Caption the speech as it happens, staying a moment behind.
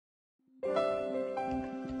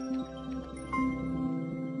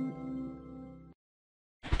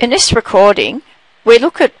In this recording, we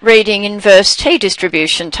look at reading inverse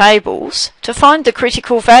t-distribution tables to find the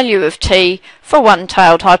critical value of t for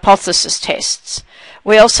one-tailed hypothesis tests.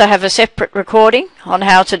 We also have a separate recording on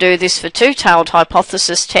how to do this for two-tailed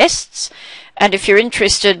hypothesis tests, and if you're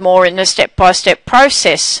interested more in the step-by-step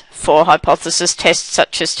process for hypothesis tests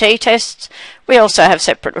such as t-tests, we also have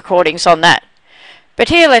separate recordings on that. But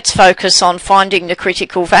here let's focus on finding the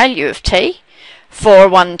critical value of t for a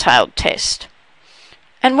one-tailed test.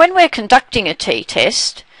 And when we're conducting a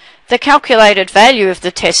t-test, the calculated value of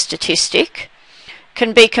the test statistic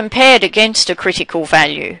can be compared against a critical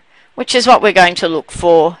value, which is what we're going to look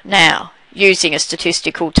for now, using a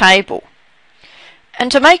statistical table.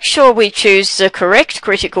 And to make sure we choose the correct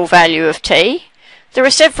critical value of t, there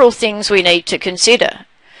are several things we need to consider.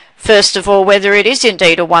 First of all, whether it is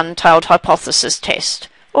indeed a one-tailed hypothesis test,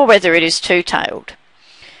 or whether it is two-tailed.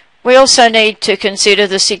 We also need to consider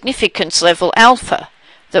the significance level alpha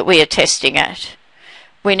that we are testing at.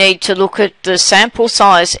 We need to look at the sample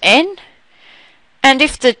size n, and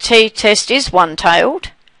if the t-test is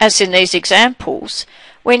one-tailed, as in these examples,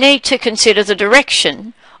 we need to consider the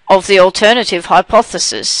direction of the alternative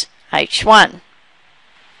hypothesis, h1.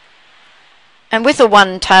 And with a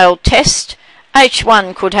one-tailed test,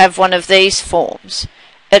 h1 could have one of these forms.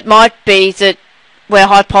 It might be that we're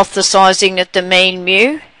hypothesizing that the mean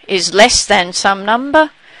mu is less than some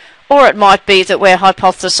number, or it might be that we're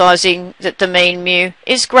hypothesizing that the mean mu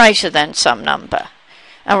is greater than some number.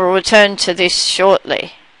 And we'll return to this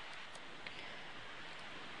shortly.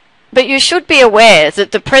 But you should be aware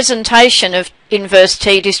that the presentation of inverse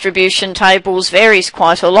t-distribution tables varies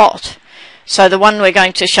quite a lot. So the one we're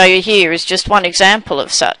going to show you here is just one example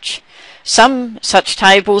of such. Some such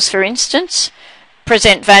tables, for instance,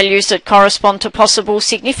 present values that correspond to possible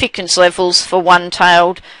significance levels for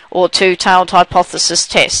one-tailed or two-tailed hypothesis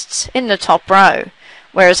tests in the top row,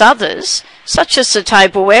 whereas others, such as the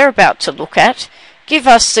table we're about to look at, give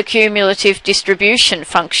us the cumulative distribution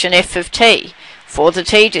function f of t for the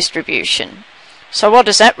t-distribution. So what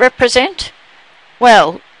does that represent?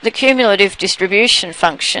 Well, the cumulative distribution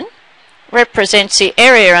function represents the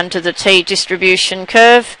area under the t-distribution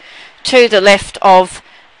curve to the left of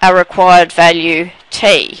a required value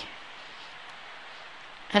t.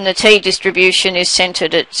 And the t-distribution is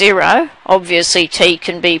centred at 0. Obviously t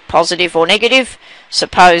can be positive or negative.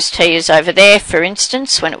 Suppose t is over there, for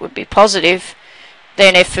instance, when it would be positive,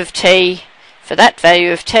 then f of t for that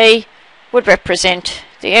value of t would represent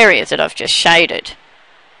the area that I've just shaded.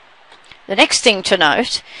 The next thing to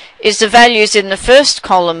note is the values in the first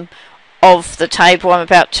column of the table I'm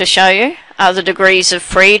about to show you are the degrees of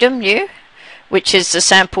freedom, u, which is the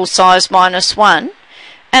sample size minus 1,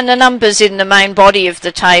 and the numbers in the main body of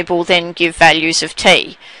the table then give values of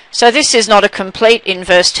t. So this is not a complete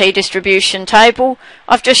inverse t-distribution table.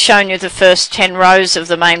 I've just shown you the first 10 rows of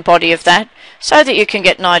the main body of that so that you can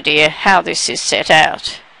get an idea how this is set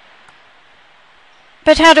out.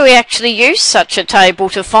 But how do we actually use such a table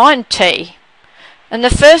to find t? And the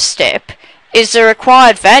first step is the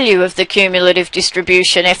required value of the cumulative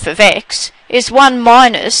distribution f of x is 1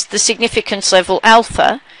 minus the significance level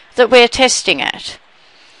alpha that we're testing at.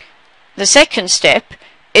 The second step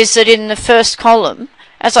is that in the first column,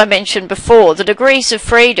 as I mentioned before, the degrees of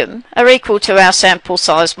freedom are equal to our sample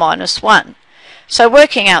size minus 1. So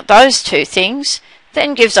working out those two things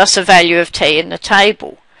then gives us a value of t in the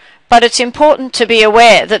table. But it's important to be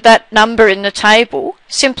aware that that number in the table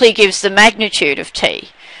simply gives the magnitude of t,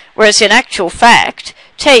 whereas in actual fact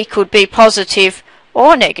t could be positive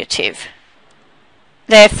or negative.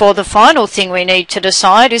 Therefore, the final thing we need to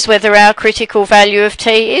decide is whether our critical value of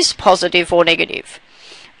t is positive or negative.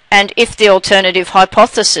 And if the alternative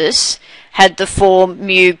hypothesis had the form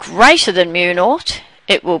mu greater than mu naught,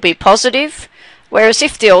 it will be positive, whereas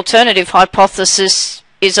if the alternative hypothesis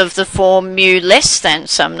is of the form mu less than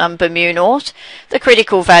some number mu naught, the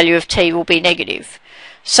critical value of t will be negative.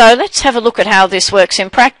 So let's have a look at how this works in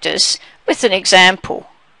practice with an example.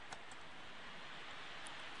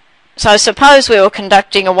 So suppose we were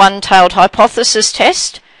conducting a one-tailed hypothesis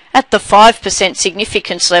test at the 5%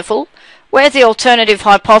 significance level, where the alternative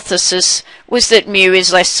hypothesis was that mu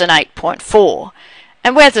is less than 8.4,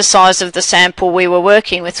 and where the size of the sample we were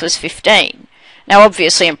working with was 15. Now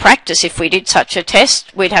obviously in practice, if we did such a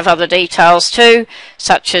test, we'd have other details too,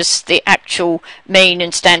 such as the actual mean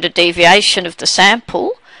and standard deviation of the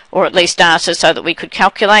sample, or at least data so that we could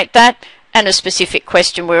calculate that, and a specific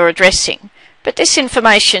question we were addressing. But this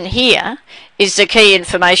information here is the key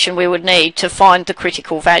information we would need to find the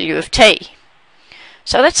critical value of t.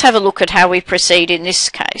 So let's have a look at how we proceed in this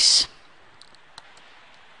case.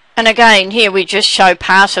 And again, here we just show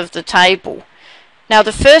part of the table. Now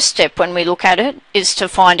the first step when we look at it is to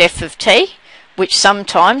find f of t, which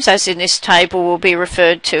sometimes, as in this table, will be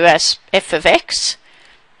referred to as f of x.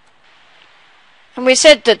 And we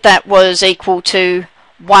said that that was equal to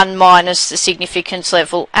 1 minus the significance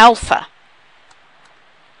level alpha.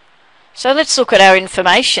 So let's look at our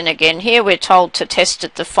information again. Here we're told to test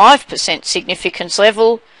at the 5% significance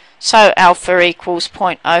level, so alpha equals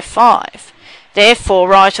 0.05. Therefore,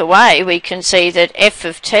 right away we can see that f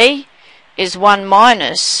of t is 1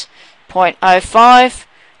 minus 0.05,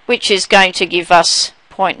 which is going to give us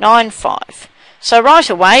 0.95. So right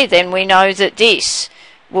away then we know that this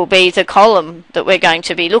will be the column that we're going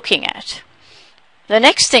to be looking at. The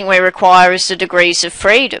next thing we require is the degrees of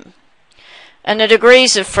freedom. And the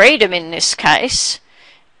degrees of freedom in this case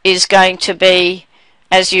is going to be,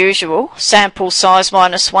 as usual, sample size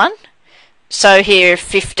minus 1. So here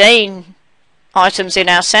 15 items in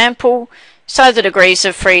our sample, so the degrees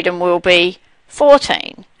of freedom will be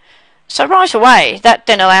 14. So right away that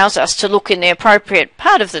then allows us to look in the appropriate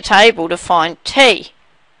part of the table to find t.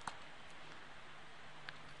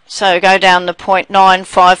 So go down the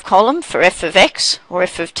 0.95 column for f of x, or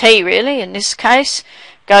f of t really in this case.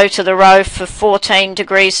 Go to the row for 14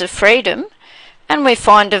 degrees of freedom, and we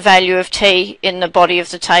find a value of t in the body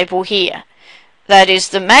of the table here. That is,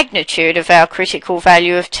 the magnitude of our critical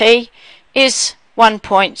value of t is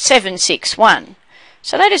 1.761.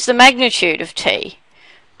 So that is the magnitude of t.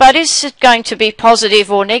 But is it going to be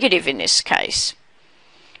positive or negative in this case?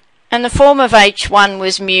 And the form of h1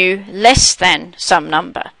 was mu less than some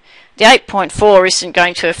number. The 8.4 isn't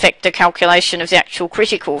going to affect the calculation of the actual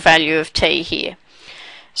critical value of t here.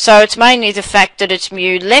 So it's mainly the fact that it's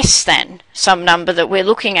mu less than some number that we're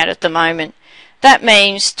looking at the moment. That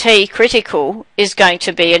means t critical is going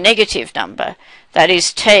to be a negative number. That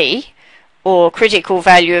is, t, or critical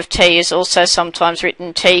value of t is also sometimes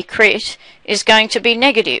written t crit, is going to be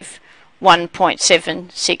negative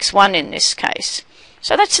 1.761 in this case.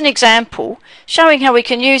 So that's an example showing how we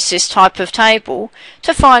can use this type of table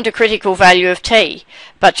to find a critical value of t.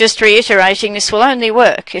 But just reiterating, this will only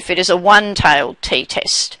work if it is a one-tailed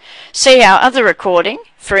t-test. See our other recording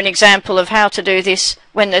for an example of how to do this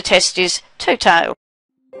when the test is two-tailed.